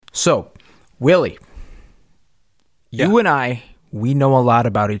So, Willie, you and I, we know a lot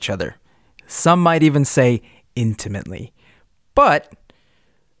about each other. Some might even say intimately. But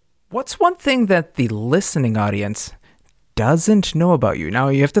what's one thing that the listening audience doesn't know about you? Now,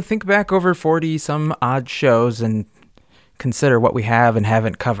 you have to think back over 40 some odd shows and consider what we have and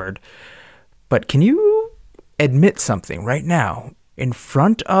haven't covered. But can you admit something right now in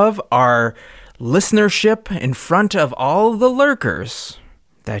front of our listenership, in front of all the lurkers,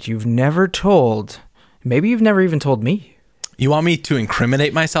 that you've never told? Maybe you've never even told me. You want me to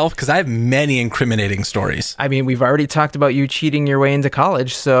incriminate myself? Because I have many incriminating stories. I mean, we've already talked about you cheating your way into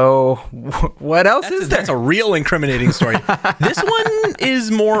college, so what else is there? That's a real incriminating story. This one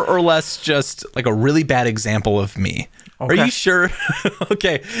is more or less just like a really bad example of me. Okay. Are you sure?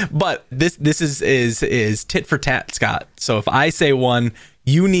 Okay, but this is tit for tat, Scott. So if I say one,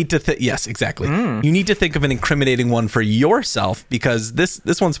 you need to yes, exactly. You need to think of an incriminating one for yourself, because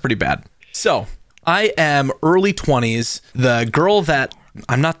this one's pretty bad. So I am early 20s. The girl that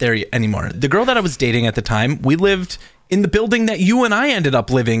I'm not there anymore. The girl that I was dating at the time, we lived in the building that you and I ended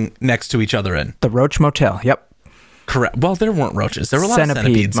up living next to each other in. The Roach Motel. Yep. Correct. Well, there weren't roaches. There were a lot of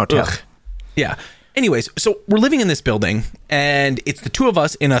centipedes. Motel. Ugh. Yeah. Anyways, so we're living in this building, and it's the two of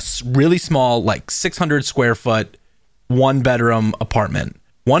us in a really small, like 600 square foot, 1-bedroom apartment,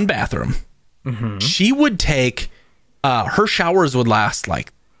 1 bathroom. Mm-hmm. She would take, her showers would last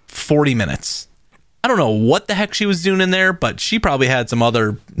like 40 minutes. I don't know what the heck she was doing in there, but she probably had some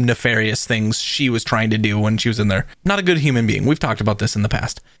other nefarious things she was trying to do when she was in there. Not a good human being. We've talked about this in the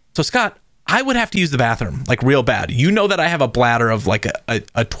past. So, Scott, I would have to use the bathroom, like real bad. You know that I have a bladder of like a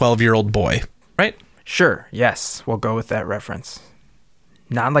 12-year-old boy, right? Sure. Yes. We'll go with that reference.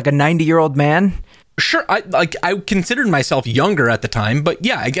 Not like a 90-year-old man. Sure. I considered myself younger at the time, but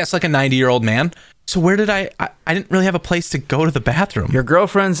yeah, I guess like a 90-year-old man. So where did I didn't really have a place to go to the bathroom. Your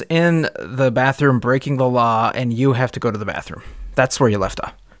girlfriend's in the bathroom breaking the law, and you have to go to the bathroom. That's where you left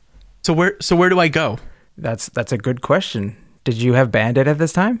off. So where do I go? That's a good question. Did you have Band-Aid at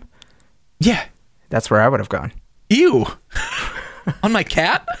this time? Yeah. That's where I would have gone. Ew. On my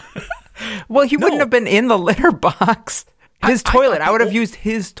cat? Well, he wouldn't have been in the litter box. His toilet. I would have used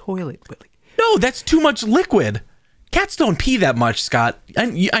his toilet, Willie. No, that's too much liquid. Cats don't pee that much, Scott.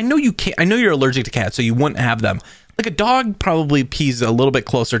 I know you can't. I know you're allergic to cats, so you wouldn't have them. Like a dog probably pees a little bit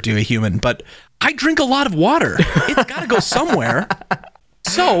closer to a human, but I drink a lot of water. It's got to go somewhere.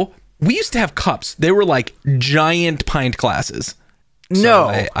 So we used to have cups. They were like giant pint glasses. So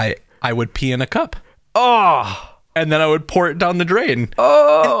No. I would pee in a cup. Oh. And then I would pour it down the drain.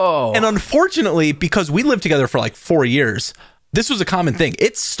 Oh. And unfortunately, because we lived together for like 4 years, this was a common thing.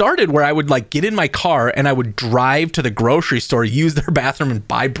 It started where I would like get in my car and I would drive to the grocery store, use their bathroom, and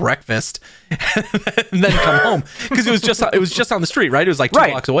buy breakfast, and then come home because it was just on the street, right? It was like 2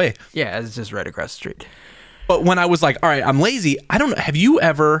 blocks away. Yeah, it's just right across the street. But when I was like, all right, I'm lazy. I don't know. Have you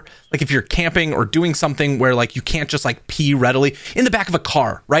ever, like, if you're camping or doing something where like you can't just like pee readily in the back of a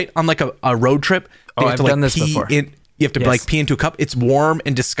car, right? On like a road trip. Oh, I've done this before. You have to like pee into a cup. It's warm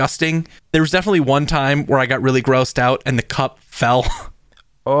and disgusting. There was definitely one time where I got really grossed out and the cup fell.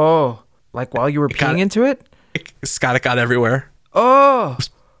 Oh, like while you were peeing into it? Scott, it got everywhere. Oh.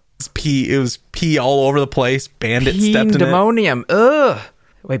 It was pee all over the place. Bandit stepped in Pandemonium. Ugh.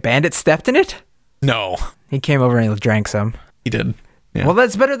 Wait, Bandit stepped in it? No. He came over and he drank some. He did. Yeah. Well,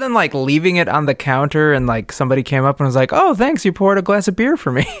 that's better than like leaving it on the counter and like somebody came up and was like, oh, thanks, you poured a glass of beer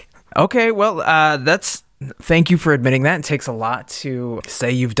for me. Okay, well, thank you for admitting that. It takes a lot to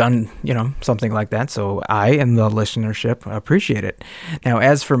say you've done, something like that. So I and the listenership appreciate it. Now,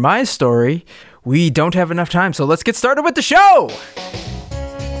 as for my story, we don't have enough time, so let's get started with the show.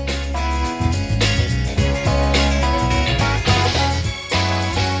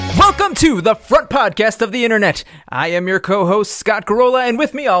 Welcome to the Front Podcast of the Internet. I am your co-host, Scott Garola, and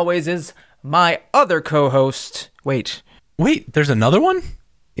with me always is my other co-host. Wait, there's another one?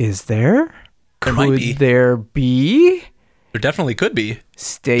 Is there? There might be. Could there be? There definitely could be.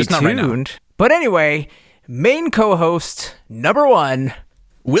 Stay Just tuned. not right now. But anyway, main co-host number 1,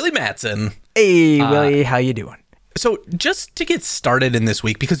 Willie Matson. Hey, Willie, how you doing? So just to get started in this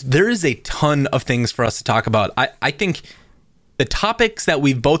week, because there is a ton of things for us to talk about, I think the topics that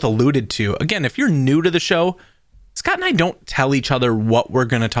we've both alluded to, again, if you're new to the show, Scott and I don't tell each other what we're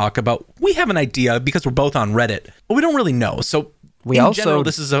going to talk about. We have an idea because we're both on Reddit, but we don't really know. So in general,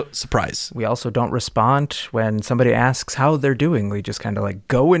 this is a surprise. We also don't respond when somebody asks how they're doing. We just kind of like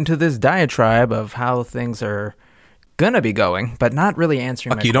go into this diatribe of how things are going to be going, but not really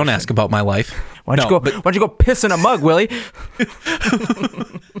answering my you question. Don't ask about my life. Why don't you go piss in a mug, Willie?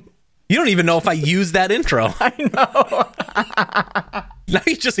 You don't even know if I use that intro. I know. Now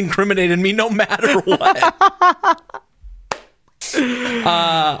you just incriminated me no matter what.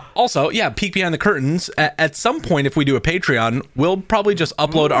 Also, yeah, peek behind the curtains. At some point, if we do a Patreon, we'll probably just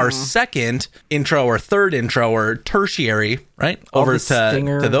upload our second intro or third intro or tertiary, right? Over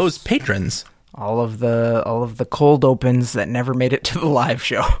to those patrons. All of the cold opens that never made it to the live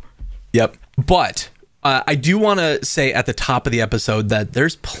show. Yep. But I do want to say at the top of the episode that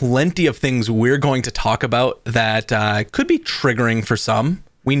there's plenty of things we're going to talk about that could be triggering for some.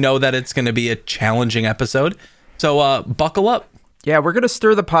 We know that it's going to be a challenging episode. So buckle up. Yeah, we're going to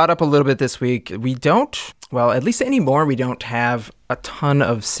stir the pot up a little bit this week. We don't, well, at least anymore, we don't have a ton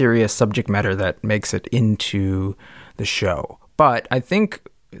of serious subject matter that makes it into the show. But I think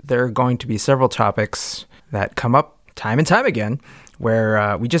there are going to be several topics that come up time and time again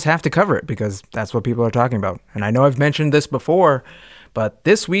where we just have to cover it because that's what people are talking about. And I know I've mentioned this before, but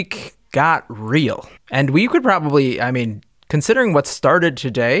this week got real. And we could probably, I mean, considering what started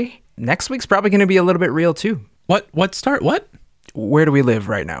today, next week's probably going to be a little bit real too. What? Where do we live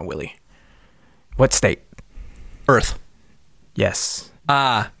right now, Willie? What state? Earth. Yes.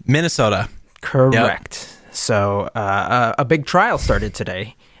 Minnesota. Correct. Yep. So a big trial started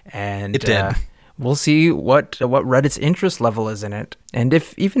today, and it did. We'll see what Reddit's interest level is in it, and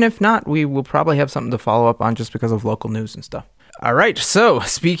even if not, we will probably have something to follow up on just because of local news and stuff. All right. So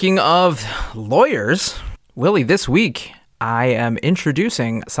speaking of lawyers, Willie, this week I am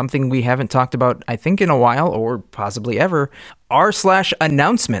introducing something we haven't talked about, I think, in a while or possibly ever,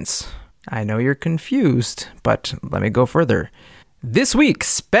 r/announcements. I know you're confused, but let me go further. This week,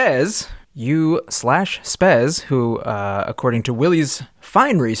 Spez, you/Spez, who, according to Willie's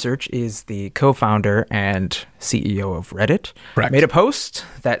fine research, is the co-founder and CEO of Reddit, correct, made a post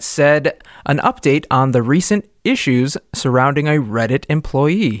that said an update on the recent issues surrounding a Reddit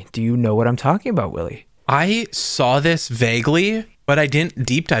employee. Do you know what I'm talking about, Willie? I saw this vaguely, but I didn't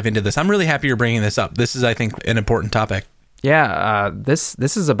deep dive into this. I'm really happy you're bringing this up. This is, I think, an important topic. Yeah, this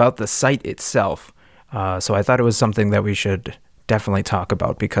is about the site itself. So I thought it was something that we should definitely talk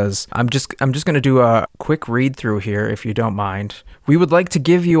about because I'm just going to do a quick read through here, if you don't mind. We would like to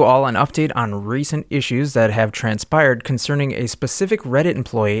give you all an update on recent issues that have transpired concerning a specific Reddit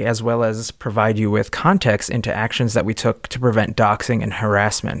employee, as well as provide you with context into actions that we took to prevent doxing and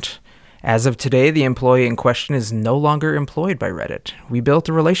harassment. As of today, the employee in question is no longer employed by Reddit. We built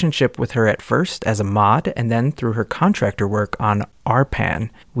a relationship with her at first as a mod and then through her contractor work on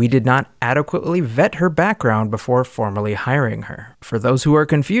RPAN. We did not adequately vet her background before formally hiring her. For those who are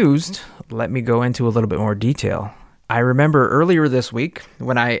confused, let me go into a little bit more detail. I remember earlier this week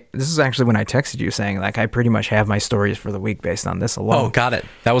this is actually when I texted you saying like I pretty much have my stories for the week based on this alone. Oh, got it.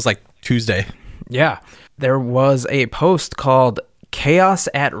 That was like Tuesday. Yeah. There was a post called Chaos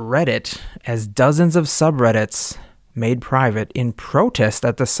at Reddit as dozens of subreddits made private in protest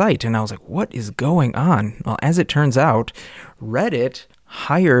at the site. And I was like, what is going on? Well, as it turns out, Reddit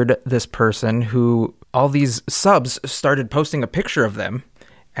hired this person who all these subs started posting a picture of them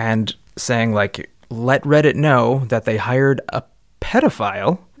and saying like, let Reddit know that they hired a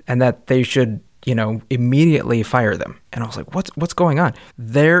pedophile and that they should, immediately fire them. And I was like, what's going on?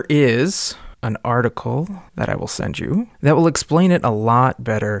 There is an article that I will send you that will explain it a lot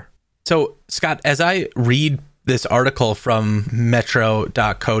better. So, Scott, as I read this article from metro.co.uk,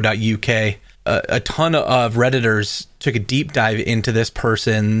 a ton of Redditors took a deep dive into this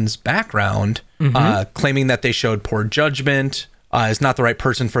person's background, claiming that they showed poor judgment, is not the right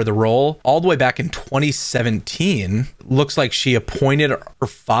person for the role. All the way back in 2017, looks like she appointed her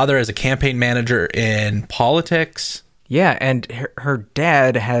father as a campaign manager in politics. Yeah, and her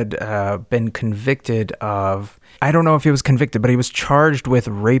dad had been convicted of, I don't know if he was convicted, but he was charged with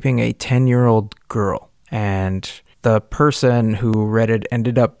raping a 10-year-old girl. And the person who Reddit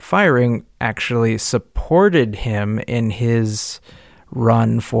ended up firing actually supported him in his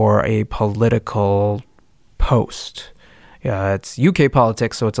run for a political post. It's UK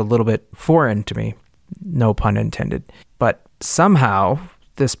politics, so it's a little bit foreign to me. No pun intended. But somehow,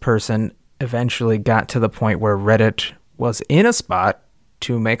 this person eventually got to the point where Reddit was in a spot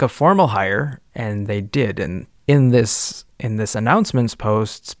to make a formal hire, and they did. And in this announcements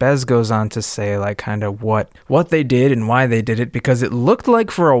post, Spez goes on to say like kind of what they did and why they did it, because it looked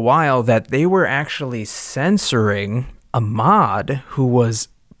like for a while that they were actually censoring a mod who was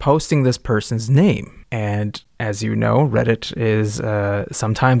posting this person's name. And as you know, Reddit is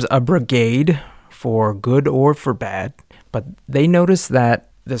sometimes a brigade for good or for bad, but they noticed that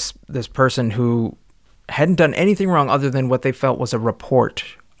this person who hadn't done anything wrong other than what they felt was a report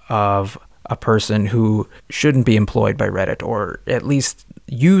of a person who shouldn't be employed by Reddit, or at least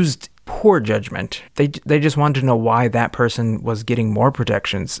used poor judgment. They just wanted to know why that person was getting more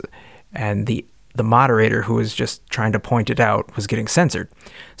protections, and the moderator who was just trying to point it out was getting censored.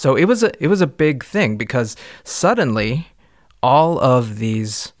 So it was a big thing, because suddenly all of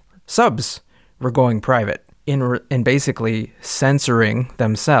these subs were going private in basically censoring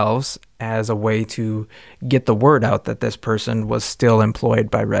themselves as a way to get the word out that this person was still employed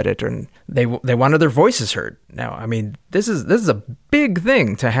by Reddit, and they wanted their voices heard. Now, I mean, this is a big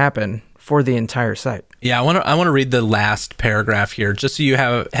thing to happen for the entire site. Yeah, I want to read the last paragraph here, just so you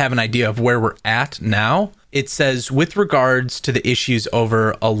have an idea of where we're at now. It says, with regards to the issues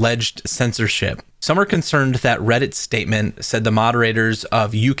over alleged censorship, some are concerned that Reddit's statement said the moderators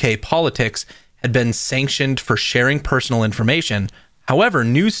of UK politics had been sanctioned for sharing personal information. However,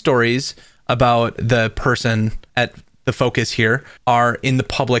 news stories about the person at the focus here are in the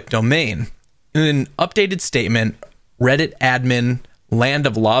public domain. In an updated statement, Reddit admin Land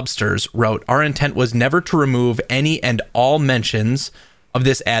of Lobsters wrote, "Our intent was never to remove any and all mentions of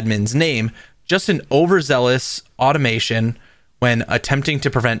this admin's name, just an overzealous automation when attempting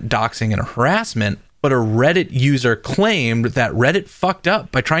to prevent doxing and harassment." But a Reddit user claimed that Reddit fucked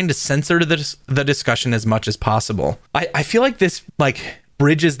up by trying to censor the discussion as much as possible. I feel like this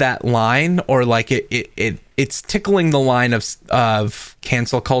bridges that line, or it's tickling the line of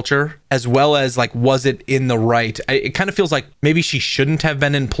cancel culture, as well as was it in the right? It kind of feels like maybe she shouldn't have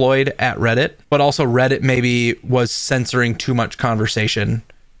been employed at Reddit, but also Reddit maybe was censoring too much conversation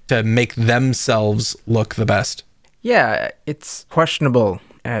to make themselves look the best. Yeah, it's questionable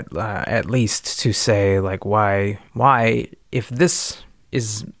at least to say why if this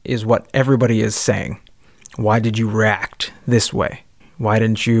is what everybody is saying, why did you react this way? Why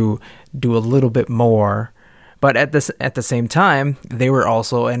didn't you do a little bit more? But at the same time, they were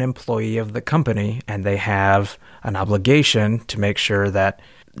also an employee of the company, and they have an obligation to make sure that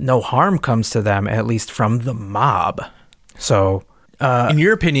no harm comes to them, at least from the mob. So, in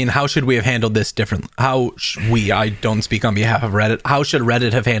your opinion, how should we have handled this differently? I don't speak on behalf of Reddit. How should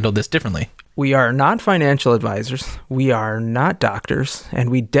Reddit have handled this differently? We are not financial advisors. We are not doctors, and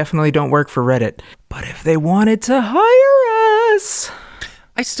we definitely don't work for Reddit. But if they wanted to hire us,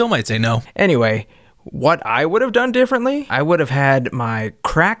 I still might say no. Anyway, what I would have done differently, I would have had my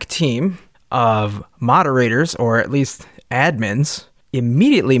crack team of moderators, or at least admins,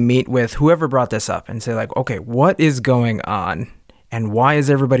 immediately meet with whoever brought this up and say okay, what is going on? And why is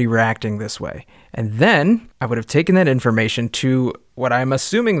everybody reacting this way? And then I would have taken that information to what I'm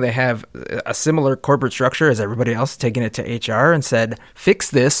assuming they have a similar corporate structure as everybody else, taking it to HR and said, fix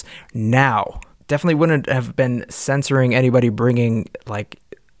this now. Definitely wouldn't have been censoring anybody bringing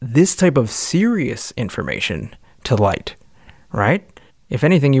this type of serious information to light, right? If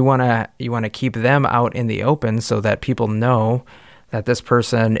anything, you want to keep them out in the open so that people know that this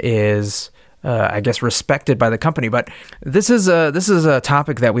person is respected by the company. But this is a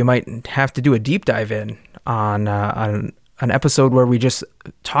topic that we might have to do a deep dive in on an episode where we just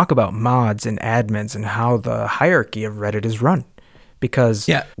talk about mods and admins and how the hierarchy of Reddit is run, because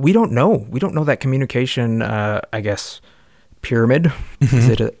we don't know that communication pyramid.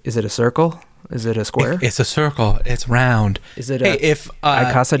 Mm-hmm. Is it a circle? Is it a square? It's a circle. It's round. Is it if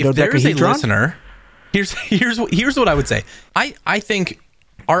there's a listener, here's what I would say. I think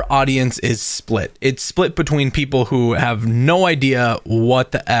our audience is split. It's split between people who have no idea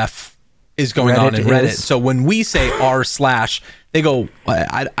what the F is going on in Reddit. So when we say r/, they go,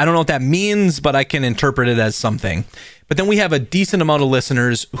 I don't know what that means, but I can interpret it as something. But then we have a decent amount of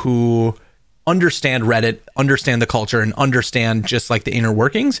listeners who understand Reddit, understand the culture, and understand just the inner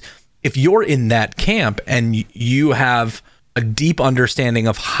workings. If you're in that camp and you have a deep understanding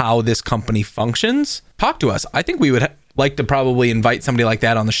of how this company functions, talk to us. I think we would like to probably invite somebody like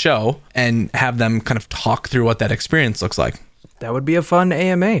that on the show and have them kind of talk through what that experience looks like. That would be a fun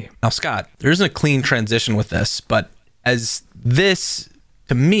AMA. Now, Scott, there isn't a clean transition with this, but as this,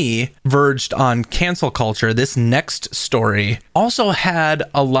 to me, verged on cancel culture, this next story also had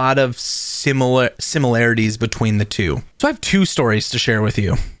a lot of similarities between the two. So I have two stories to share with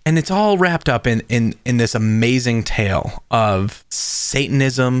you, and it's all wrapped up in this amazing tale of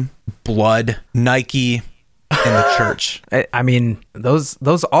Satanism, blood, Nike, and the church. I mean, those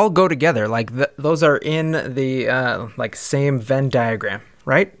all go together. Those are in the same Venn diagram,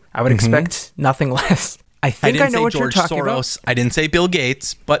 right? I would expect nothing less. I think I know what George you're talking Soros. about. I didn't say Bill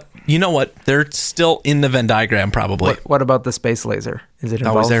Gates, but you know what? They're still in the Venn diagram, probably. What about the space laser? Is it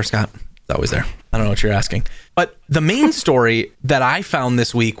involved? Always there, Scott. It's always there. I don't know what you're asking. But the main story that I found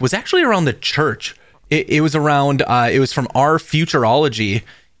this week was actually around the church. It was around, it was from our Futurology,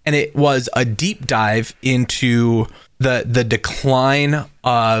 and it was a deep dive into the decline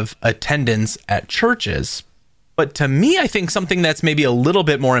of attendance at churches. But to me, I think something that's maybe a little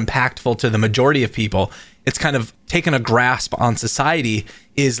bit more impactful to the majority of people, it's kind of taken a grasp on society,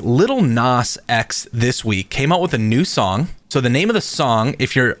 is Lil Nas X this week came out with a new song. So the name of the song,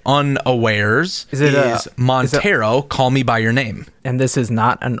 if you're unawares, is Montero, Call Me By Your Name. And this is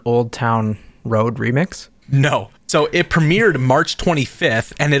not an Old Town Road remix? No. So it premiered March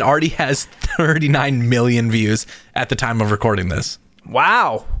 25th, and it already has 39 million views at the time of recording this.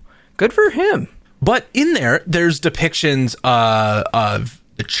 Wow. Good for him. But in there's depictions of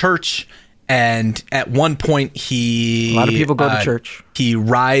the church, and at one point a lot of people go to church. He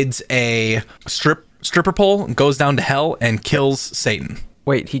rides a stripper pole, goes down to hell, and kills Satan.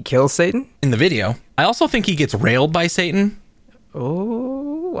 Wait, he kills Satan? In the video. I also think he gets railed by Satan.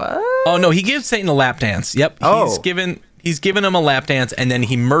 Oh, what? Oh, no, he gives Satan a lap dance. Yep. He's given him a lap dance, and then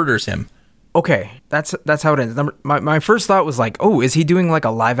he murders him. Okay, that's how it ends. My first thought was like, oh, is he doing like a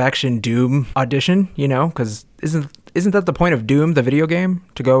live action Doom audition? You know, because isn't that the point of Doom, the video game,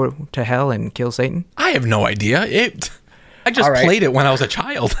 to go to hell and kill Satan? I have no idea. I just played it when I was a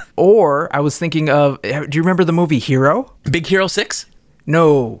child. Or I was thinking of, do you remember the movie Hero? Big Hero 6?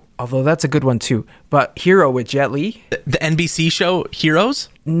 No, although that's a good one too. But Hero with Jet Li? The NBC show Heroes?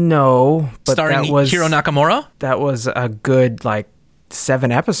 No, but starring Hiro Nakamura? That was a good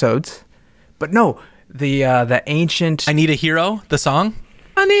 7 episodes. But no, the ancient... I Need a Hero, the song?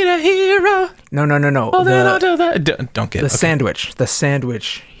 I need a hero. No. Oh, then I'll do that. Don't get it. The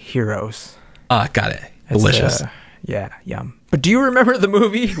sandwich heroes. Got it. Delicious. Yeah, yum. But do you remember the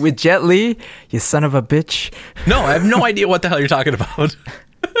movie with Jet Li? You son of a bitch. No, I have no idea what the hell you're talking about.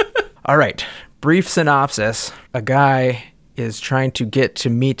 All right. Brief synopsis. A guy is trying to get to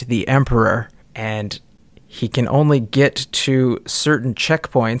meet the emperor, and he can only get to certain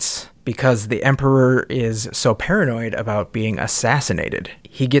checkpoints because the emperor is so paranoid about being assassinated.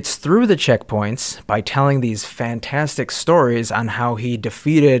 He gets through the checkpoints by telling these fantastic stories on how he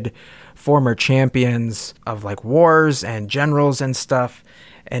defeated former champions of wars and generals and stuff.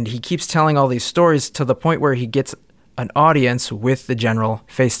 And he keeps telling all these stories to the point where he gets an audience with the general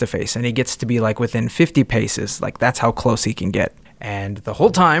face to face. And he gets to be within 50 paces. That's how close he can get. And the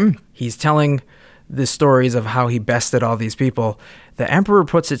whole time he's telling the stories of how he bested all these people, the emperor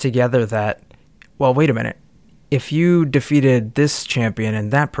puts it together that, well, wait a minute. If you defeated this champion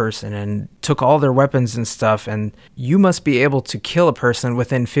and that person and took all their weapons and stuff, and you must be able to kill a person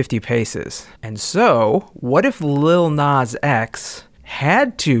within 50 paces. And so, what if Lil Nas X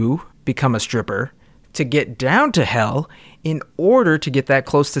had to become a stripper to get down to hell in order to get that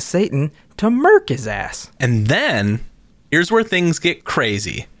close to Satan to murk his ass? And then, here's where things get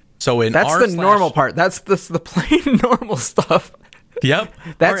crazy. So that's the normal part. That's the plain normal stuff. Yep.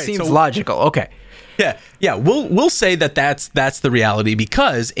 That seems logical. Okay. Yeah. We'll say that's the reality,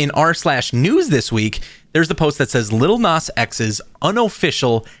 because in r/news this week, there's the post that says Lil Nas X's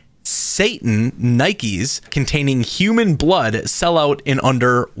unofficial Satan Nikes containing human blood sell out in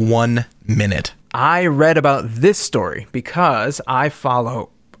under 1 minute. I read about this story because I follow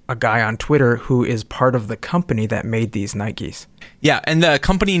a guy on Twitter who is part of the company that made these Nikes. Yeah, and the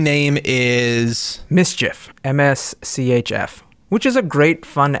company name is Mischief, MSCHF, which is a great,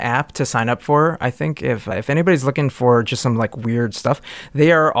 fun app to sign up for. I think if anybody's looking for just some weird stuff,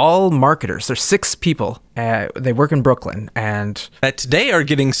 they are all marketers. There's 6 people. They work in Brooklyn, and that today are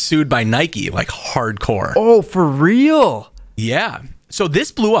getting sued by Nike, hardcore. Oh, for real? Yeah. So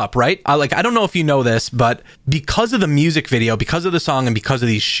this blew up, right? I don't know if you know this, but because of the music video, because of the song, and because of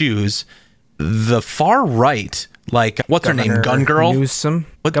these shoes, the far right, what's her name? Gun Girl? Newsom.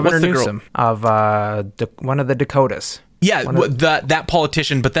 Governor Newsom of one of the Dakotas. Yeah, that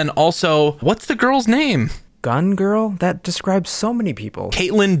politician, but then also, what's the girl's name? Gun Girl? That describes so many people.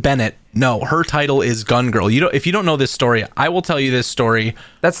 Caitlin Bennett. No, her title is Gun Girl. If you don't know this story, I will tell you this story.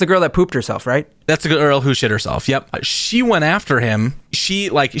 That's the girl that pooped herself, right? That's the girl who shit herself. Yep. She went after him. She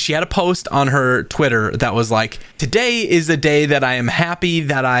had a post on her Twitter that was today is the day that I am happy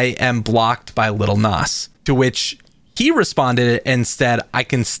that I am blocked by Lil Nas. To which he responded and said, I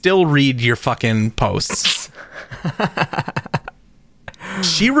can still read your fucking posts.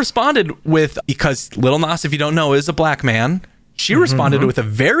 She responded with, because Lil Nas, if you don't know, is a black man. She responded with a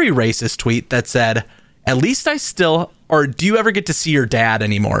very racist tweet that said, at least I still, or do you ever get to see your dad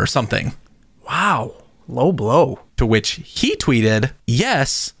anymore, or something? Wow. Low blow. To which he tweeted,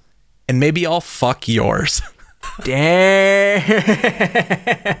 yes, and maybe I'll fuck yours. Damn.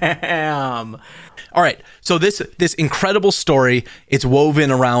 All right, so this incredible story, it's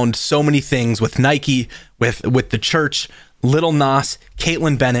woven around so many things with Nike, with the church. Lil Nas,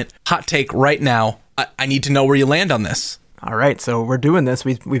 Caitlyn Bennett, hot take right now. I need to know where you land on this. All right, so we're doing this.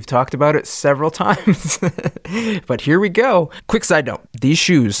 We've talked about it several times, but here we go. Quick side note: these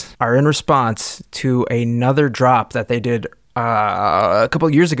shoes are in response to another drop that they did a couple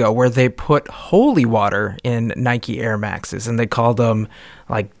of years ago, where they put holy water in Nike Air Maxes, and they called them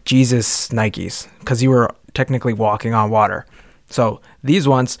like Jesus Nikes because you were technically walking on water. So these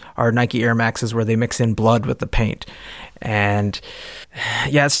ones are Nike Air Maxes where they mix in blood with the paint, and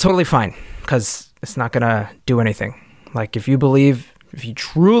yeah, it's totally fine because it's not gonna do anything. Like, if you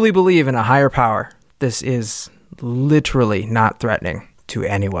truly believe in a higher power, this is literally not threatening to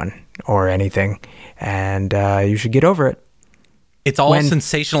anyone or anything, and you should get over it. It's all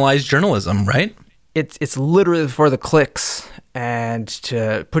sensationalized journalism, right? It's literally for the clicks and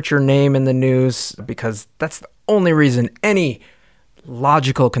to put your name in the news, because that's the only reason any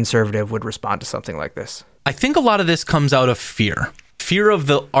logical conservative would respond to something like this. I think a lot of this comes out of fear. Fear of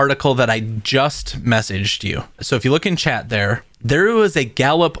the article that I just messaged you. So if you look in chat there was a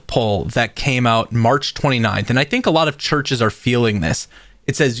Gallup poll that came out March 29th, and I think a lot of churches are feeling this.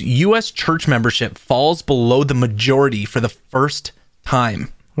 It says U.S. church membership falls below the majority for the first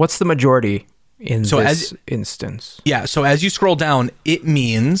time. What's the majority in this instance? Yeah, so as you scroll down, it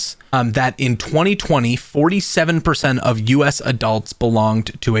means that in 2020, 47% of U.S. adults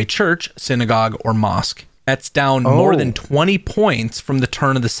belonged to a church, synagogue, or mosque. That's down more than 20 points from the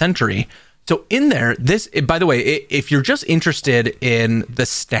turn of the century. So in there, by the way, if you're just interested in the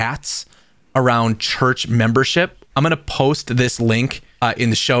stats around church membership, I'm going to post this link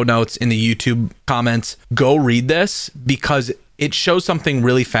in the show notes, in the YouTube comments. Go read this, because it shows something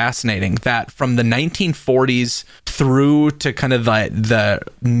really fascinating, that from the 1940s through to kind of the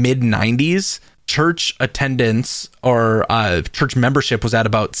mid 90s, church attendance or church membership was at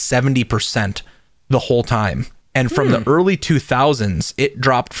about 70% the whole time. And from the early 2000s, it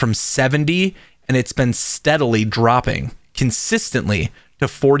dropped from 70, and it's been steadily dropping consistently to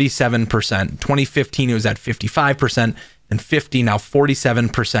 47%. 2015, it was at 55%, and 50, now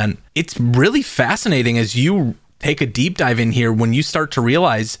 47%. It's really fascinating as you take a deep dive in here, when you start to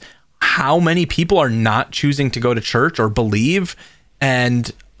realize how many people are not choosing to go to church or believe,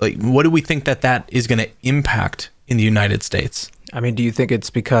 and like, what do we think that is going to impact in the United States? I mean, do you think it's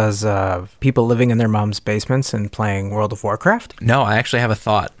because of people living in their mom's basements and playing World of Warcraft? No, I actually have a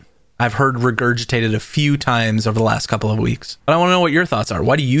thought. I've heard regurgitated a few times over the last couple of weeks. But I want to know what your thoughts are.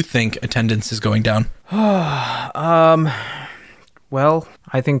 Why do you think attendance is going down? Well,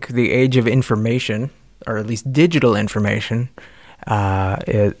 I think the age of information, or at least digital information,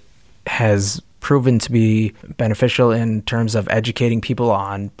 it has proven to be beneficial in terms of educating people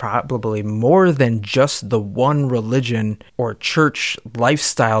on probably more than just the one religion or church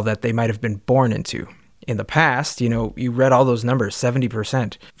lifestyle that they might have been born into. In the past, you read all those numbers,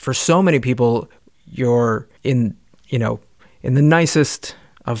 70%. For so many people, you're in the nicest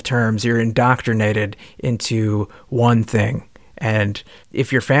of terms, you're indoctrinated into one thing. And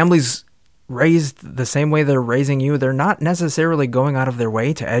if your family's raised the same way they're raising you, they're not necessarily going out of their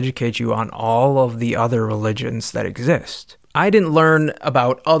way to educate you on all of the other religions that exist. I didn't learn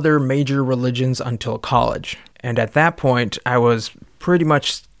about other major religions until college. And at that point, I was pretty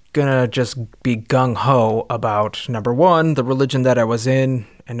much gonna just be gung-ho about, number one, the religion that I was in,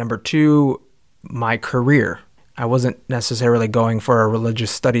 and number two, my career. I wasn't necessarily going for a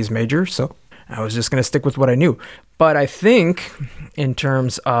religious studies major, so I was just gonna stick with what I knew. But I think in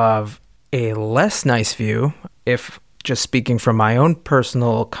terms of a less nice view, if just speaking from my own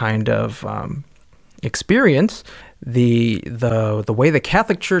personal kind of experience, the way the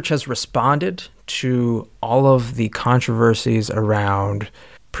Catholic Church has responded to all of the controversies around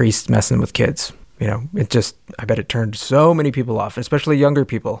priests messing with kids, I bet it turned so many people off, especially younger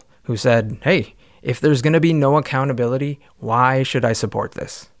people who said, hey, if there's going to be no accountability, why should I support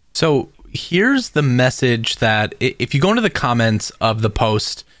this? So here's the message that if you go into the comments of the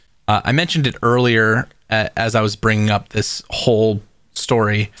post, I mentioned it earlier as I was bringing up this whole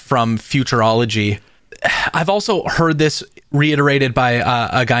story from Futurology. I've also heard this reiterated by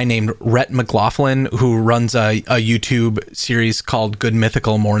a guy named Rhett McLaughlin, who runs a YouTube series called Good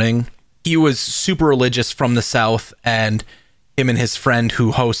Mythical Morning. He was super religious from the South, and him and his friend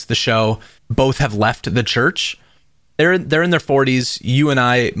who hosts the show both have left the church. They're in their 40s. You and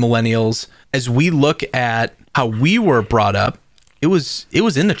I, millennials, as we look at how we were brought up, it was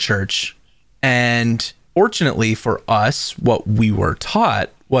in the church. And fortunately for us, what we were taught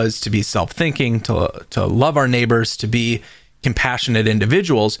was to be self-thinking, to love our neighbors, to be compassionate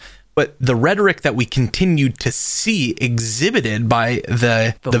individuals. But the rhetoric that we continued to see exhibited by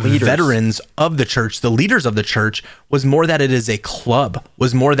the leaders. veterans of the church, the leaders of the church, was more that it is a club,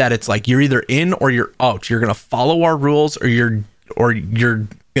 was more that it's like you're either in or you're out. You're going to follow our rules or you're going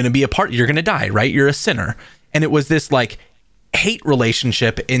to be a part. You're going to die, right? You're a sinner. And it was this like hate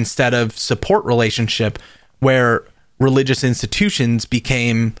relationship instead of support relationship where religious institutions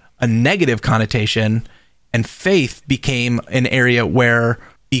became a negative connotation and faith became an area where,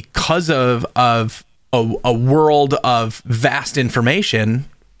 because of a world of vast information,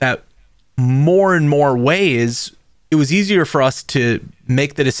 that more and more ways, it was easier for us to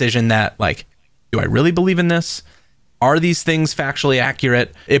make the decision that, like, do I really believe in this? Are these things factually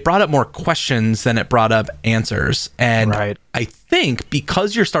accurate? It brought up more questions than it brought up answers. And Right. I think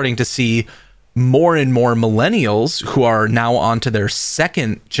because you're starting to see more and more millennials who are now on to their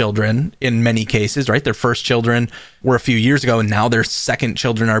second children in many cases, right? Their first children were a few years ago, and now their second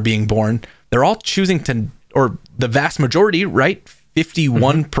children are being born. They're all choosing to, or the vast majority, right?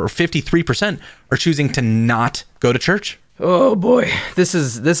 53% are choosing to not go to church. Oh boy, this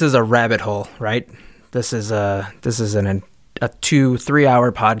is a rabbit hole, right? This is a 2-3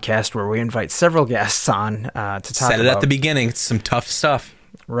 hour podcast where we invite several guests on to talk Said it about. at the beginning. It's some tough stuff.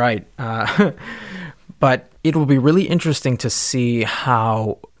 Right. But it will be really interesting to see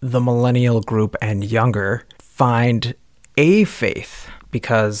how the millennial group and younger find a faith,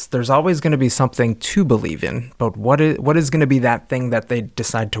 because there's always going to be something to believe in. But what is going to be that thing that they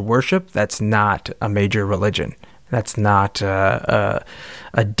decide to worship that's not a major religion? That's not a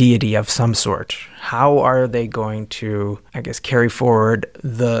deity of some sort. How are they going to, I guess, carry forward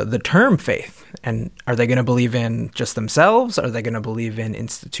the term faith? And are they going to believe in just themselves? Are they going to believe in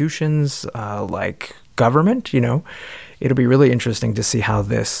institutions like government? You know, it'll be really interesting to see how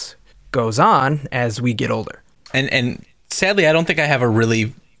this goes on as we get older. And sadly, I don't think I have a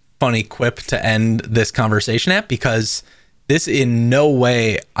really funny quip to end this conversation at, because this in no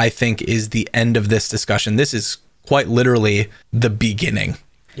way, I think, is the end of this discussion. This is quite literally the beginning.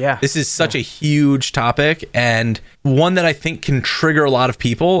 Yeah. This is such a huge topic, and one that I think can trigger a lot of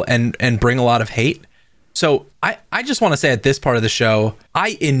people and bring a lot of hate. So I just want to say at this part of the show,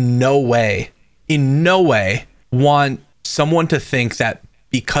 I in no way want someone to think that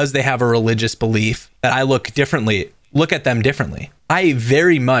because they have a religious belief that I look at them differently. I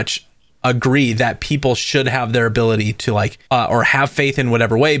very much agree that people should have their ability to or have faith in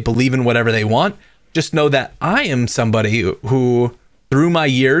whatever way, believe in whatever they want. Just know that I am somebody who, through my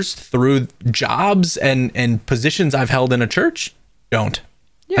years, through jobs and positions I've held in a church, don't.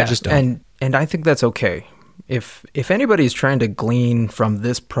 Yeah, I just don't. And I think that's okay. If anybody's trying to glean from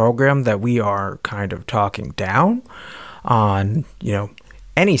this program that we are kind of talking down on, you know,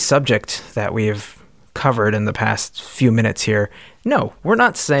 any subject that we have covered in the past few minutes here, no, we're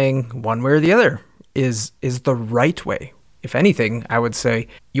not saying one way or the other is the right way. If anything, I would say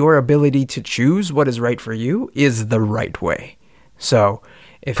your ability to choose what is right for you is the right way. So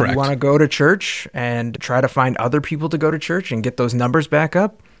if Correct. you want to go to church and try to find other people to go to church and get those numbers back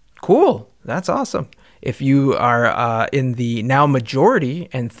up, cool. That's awesome. If you are in the now majority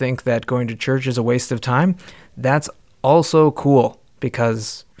and think that going to church is a waste of time, that's also cool,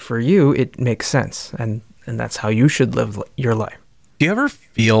 because for you, it makes sense. And that's how you should live your life. Do you ever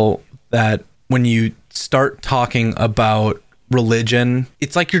feel that when you start talking about religion,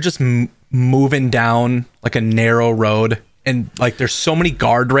 it's like you're just moving down like a narrow road, and like there's so many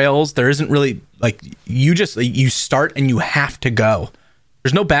guardrails, there isn't really like you start and you have to go.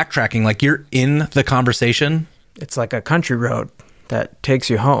 There's no backtracking. Like you're in the conversation. It's like a country road that takes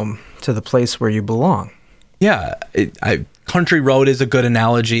you home to the place where you belong. Yeah, country road is a good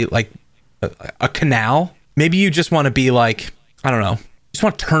analogy. Like a canal. Maybe you just want to be like, I don't know, you just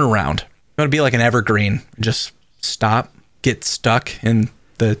want to turn around. You want to be like an evergreen. Just stop, get stuck in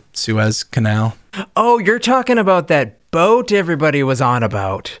the Suez Canal. Oh, you're talking about that boat everybody was on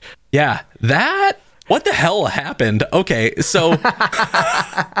about. Yeah, that. What the hell happened? Okay, so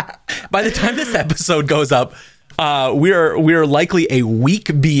by the time this episode goes up, we're likely a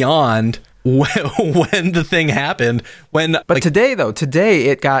week beyond when the thing happened. But today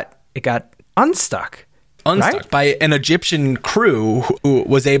it got unstuck. Right? By an Egyptian crew who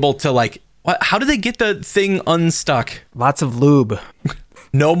was able to how did they get the thing unstuck? Lots of lube.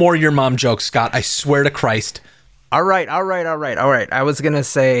 No more your mom jokes, Scott. I swear to Christ. All right. I was going to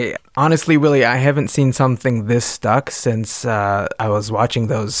say, honestly, Willie, I haven't seen something this stuck since I was watching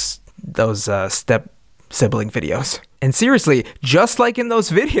those step sibling videos. And seriously, just like in those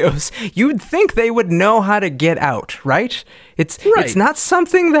videos, you'd think they would know how to get out, right? It's not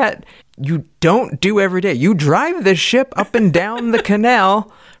something that you don't do every day. You drive the ship up and down the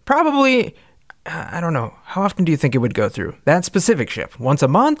canal Probably, I don't know. How often do you think it would go through? That specific ship? Once a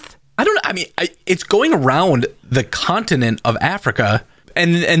month? I don't know. I mean, it's going around the continent of Africa,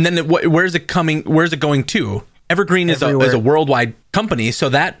 and then where's it coming? Where's it going to? Evergreen is a worldwide company, so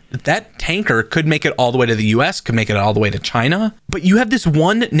that tanker could make it all the way to the U.S., could make it all the way to China. But you have this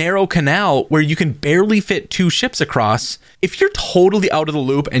one narrow canal where you can barely fit 2 ships across. If you're totally out of the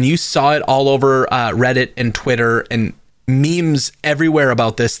loop and you saw it all over Reddit and Twitter and memes everywhere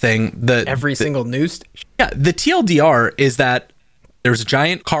about this thing, every single news station. Yeah, the TLDR is that there's a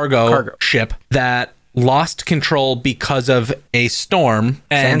giant cargo ship that lost control because of a storm,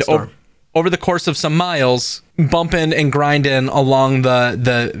 and over the course of some miles, bumping and grinding along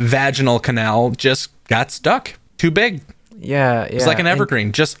the vaginal canal, just got stuck. Too big. Yeah. It's like an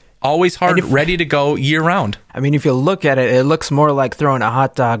evergreen, just always hard, ready to go year round. I mean, if you look at it, it looks more like throwing a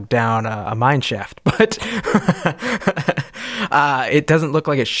hot dog down a mine shaft, but it doesn't look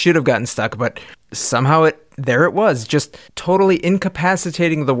like it should have gotten stuck, but somehow there it was, just totally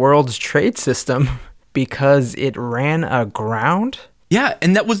incapacitating the world's trade system because it ran aground. Yeah,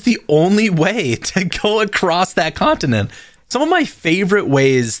 and that was the only way to go across that continent. Some of my favorite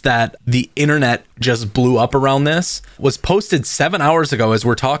ways that the internet just blew up around this was posted 7 hours ago as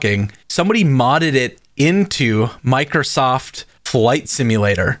we're talking. Somebody modded it into Microsoft Flight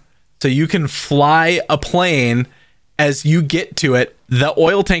Simulator. So you can fly a plane as you get to it. The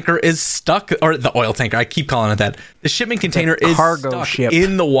oil tanker is stuck, or the oil tanker, I keep calling it that. The shipping container is stuck ship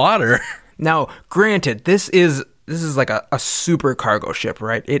in the water. Now, granted, this is like a super cargo ship,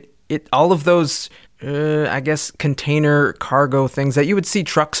 right? It all of those, I guess, container cargo things that you would see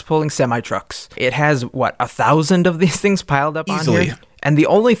trucks pulling, semi-trucks. It has, 1,000 of these things piled up easily on here? And the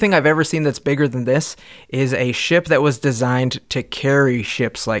only thing I've ever seen that's bigger than this is a ship that was designed to carry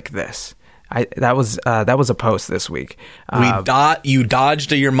ships like this. That was a post this week. You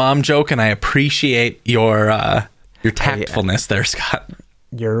dodged a your mom joke, and I appreciate your tactfulness there, Scott.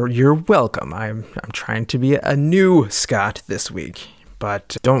 You're welcome. I'm trying to be a new Scott this week,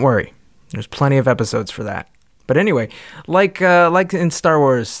 but don't worry, there's plenty of episodes for that. But anyway, like in Star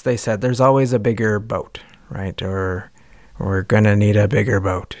Wars, they said there's always a bigger boat, right? Or we're gonna need a bigger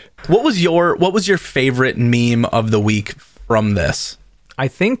boat. What was your favorite meme of the week from this? I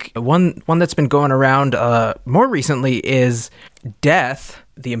think one that's been going around more recently is Death,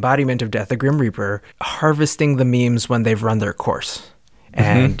 the embodiment of Death, the Grim Reaper, harvesting the memes when they've run their course.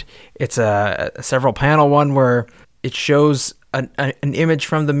 And it's a several panel one where it shows an image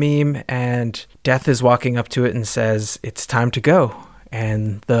from the meme, and Death is walking up to it and says, "It's time to go."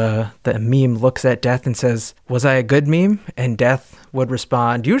 And the meme looks at Death and says, "Was I a good meme?" And Death would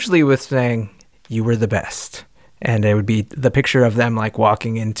respond, usually with saying, "You were the best." And it would be the picture of them like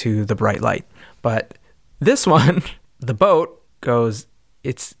walking into the bright light. But this one, the boat goes,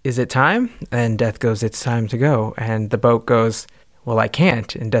 "Is it time?" And Death goes, "It's time to go." And the boat goes, "Well, I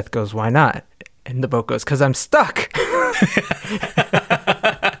can't." And Death goes, "Why not?" And the boat goes, "'Cause I'm stuck."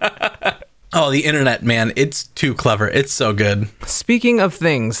 Oh, the internet, man. It's too clever. It's so good. Speaking of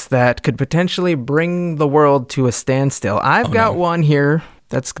things that could potentially bring the world to a standstill, I've got one here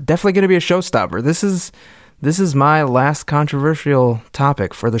that's definitely going to be a showstopper. This is my last controversial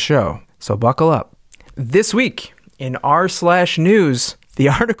topic for the show, so buckle up. This week, in r/news, the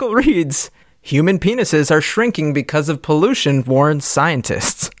article reads, "Human penises are shrinking because of pollution," warns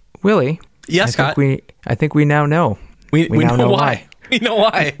scientists. Willie, yes, Scott. I think we now know. We now know why. We know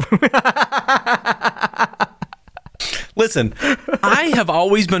why. Listen, I have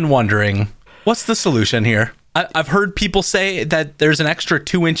always been wondering, what's the solution here? I've heard people say that there's an extra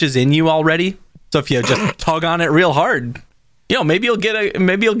 2 inches in you already. So if you just tug on it real hard, maybe you'll get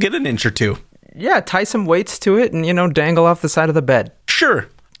an inch or 2. Yeah, tie some weights to it and dangle off the side of the bed. Sure.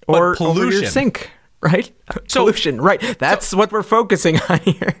 Or over your sink, right? Pollution, right? That's what we're focusing on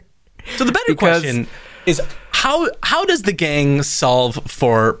here. So the better question is, how does the gang solve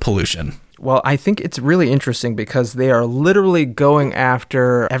for pollution? Well, I think it's really interesting because they are literally going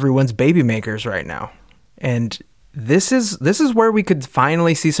after everyone's baby makers right now. And this is where we could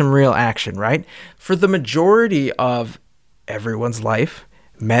finally see some real action, right? For the majority of everyone's life,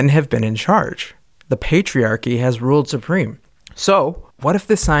 men have been in charge. The patriarchy has ruled supreme. So, what if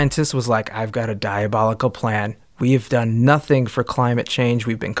the scientist was like, "I've got a diabolical plan. We've done nothing for climate change.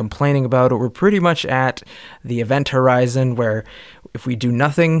 We've been complaining about it. We're pretty much at the event horizon where if we do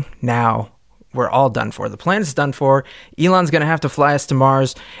nothing now, we're all done for. The planet's done for. Elon's going to have to fly us to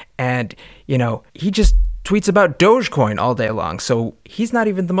Mars." And, he just tweets about Dogecoin all day long. So he's not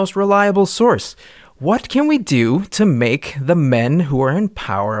even the most reliable source. What can we do to make the men who are in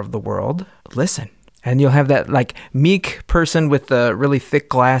power of the world listen? And you'll have that like meek person with the really thick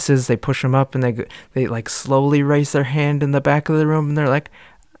glasses. They push them up and they like slowly raise their hand in the back of the room and they're like,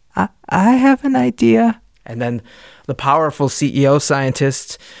 I have an idea. And then the powerful CEO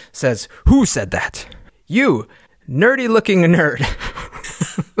scientist says, who said that? You, nerdy looking nerd.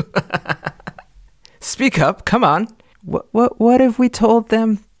 Speak up, come on. What if we told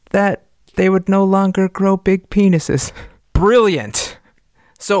them that they would no longer grow big penises? Brilliant.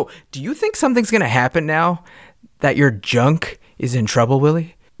 So, do you think something's going to happen now that your junk is in trouble,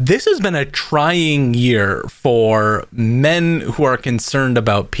 Willie? This has been a trying year for men who are concerned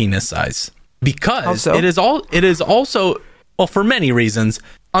about penis size. Because it is also, well, for many reasons,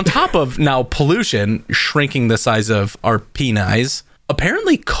 on top of now pollution shrinking the size of our penis,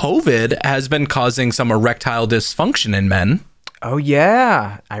 apparently COVID has been causing some erectile dysfunction in men. Oh,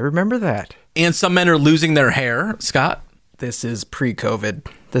 yeah. I remember that. And some men are losing their hair, Scott. This is pre-COVID.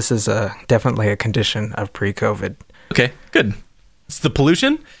 This is definitely a condition of pre-COVID. Okay, good. It's the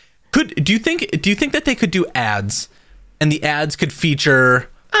pollution. Do you think that they could do ads, and the ads could feature,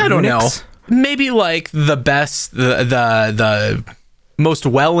 I don't know, maybe like the best, the most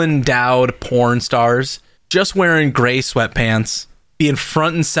well-endowed porn stars just wearing gray sweatpants, being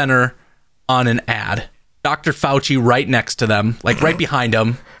front and center on an ad. Dr. Fauci right next to them, like right behind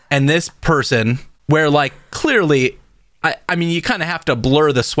them, and this person where like clearly. I mean, you kind of have to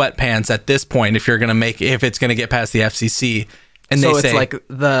blur the sweatpants at this point if it's gonna get past the FCC. And so they say, it's like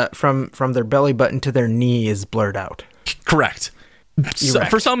from their belly button to their knee is blurred out. Correct. So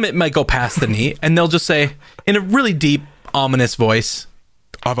for some, it might go past the knee, and they'll just say in a really deep, ominous voice,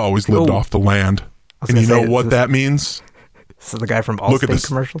 "I've always lived off the land, and you know what that means." This is the guy from Allstate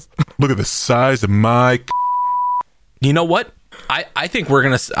commercials. Look at the size of my. You know what? I think we're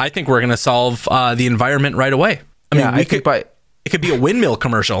gonna solve the environment right away. I mean, it could be a windmill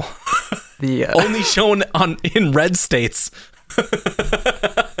commercial. Only shown in red states.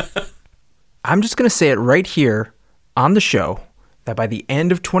 I'm just going to say it right here on the show that by the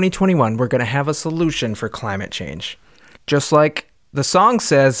end of 2021, we're going to have a solution for climate change. Just like the song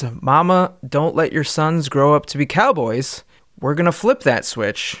says, Mama, don't let your sons grow up to be cowboys. We're going to flip that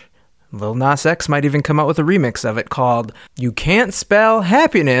switch. Lil Nas X might even come out with a remix of it called You Can't Spell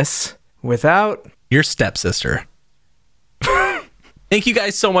Happiness Without Your Stepsister. Thank you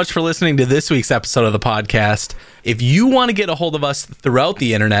guys so much for listening to this week's episode of the podcast. If you want to get a hold of us throughout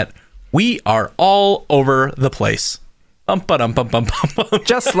the internet, we are all over the place.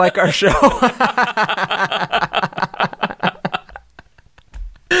 Just like our show.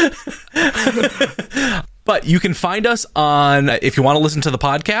 But you can find us on, if you want to listen to the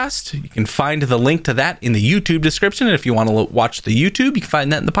podcast, you can find the link to that in the YouTube description. And if you want to watch the YouTube, you can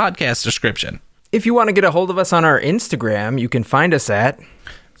find that in the podcast description. If you want to get a hold of us on our Instagram, you can find us at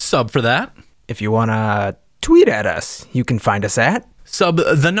Sub for that. If you want to tweet at us, you can find us at Sub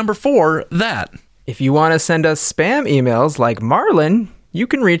the number 4 that. If you want to send us spam emails like Marlon, you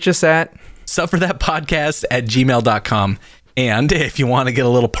can reach us at subforthatpodcast@gmail.com. And if you want to get a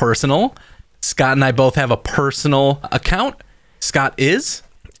little personal, Scott and I both have a personal account. Scott is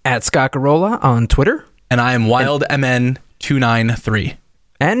at Scott Garola on Twitter. And I am WildMN293.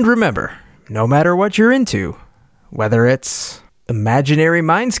 And remember, no matter what you're into, whether it's imaginary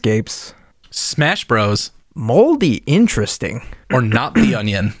mindscapes, Smash Bros, moldy interesting, or Not the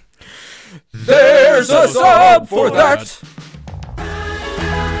Onion, there's a sub for that.